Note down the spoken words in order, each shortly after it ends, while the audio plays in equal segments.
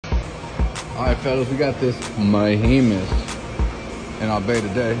Alright fellas, we got this Behemoth in our bay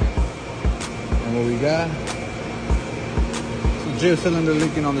today. And what we got? Some jib cylinder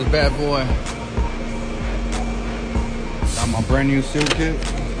leaking on this bad boy. Got my brand new seal kit.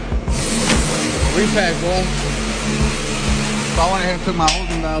 Repack, boy. So I went ahead and took my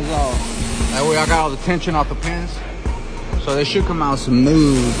holding valves off. That way I got all the tension off the pins. So they should come out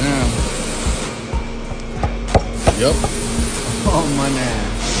smooth now. Yep. Oh my man.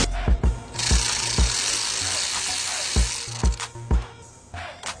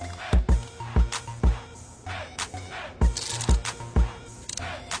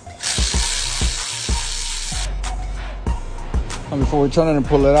 And before we turn it and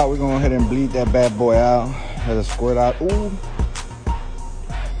pull it out, we're gonna go ahead and bleed that bad boy out. Let it squirt out. Ooh.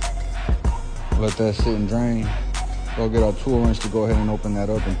 Let that sit and drain. Go get our tool wrench to go ahead and open that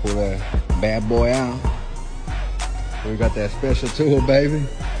up and pull that bad boy out. We got that special tool, baby.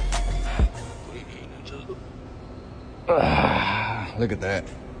 Look at that.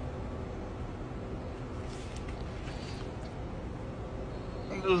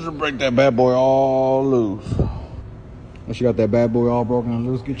 This will break that bad boy all loose. Once you got that bad boy all broken and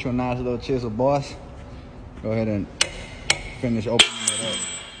loose, get you a nice little chisel, boss. Go ahead and finish opening it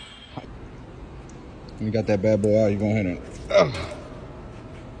up. When you got that bad boy out, you go ahead and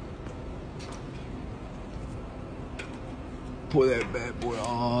pull that bad boy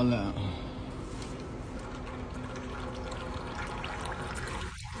all out.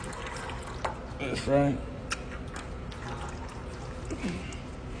 That's right.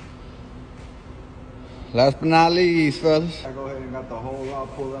 Last but not least, fellas. I go ahead and got the hole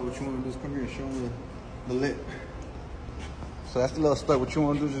out, pull out. What you want to do is come here and show me the lip. So that's the little stuff. What you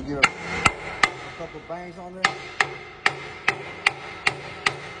want to do is just get a couple bangs on there.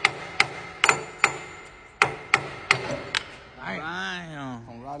 Damn.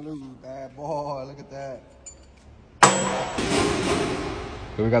 On right loose, bad boy. Look at that.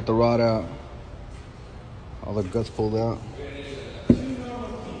 So we got the rod out. All the guts pulled out.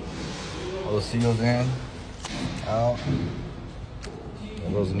 All the seals in, out.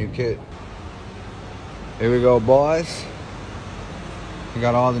 There goes the new kit. Here we go, boys. We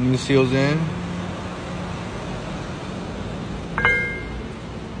got all the new seals in.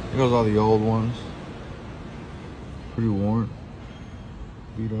 Here goes all the old ones. Pretty worn,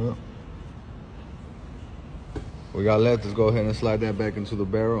 beat up. We got left is go ahead and slide that back into the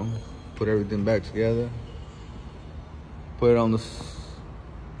barrel. Put everything back together. Put it on the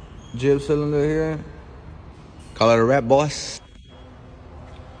jib cylinder here. Call it a wrap, boss.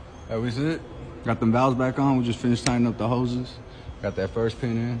 That was it. Got them valves back on. We just finished tightening up the hoses. Got that first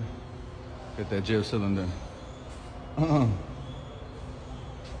pin in. Get that jib cylinder.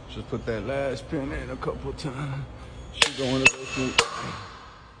 Just put that last pin in a couple times. Should go into this one.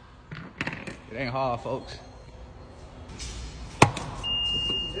 It ain't hard, folks.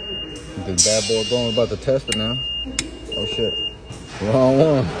 Get this bad boy going. We're about to test it now. Oh shit. Wrong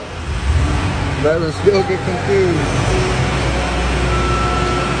one. Better still get confused.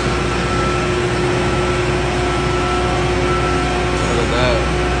 Look at that.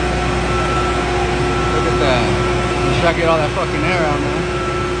 Look at that. Make sure I get all that fucking air out, man.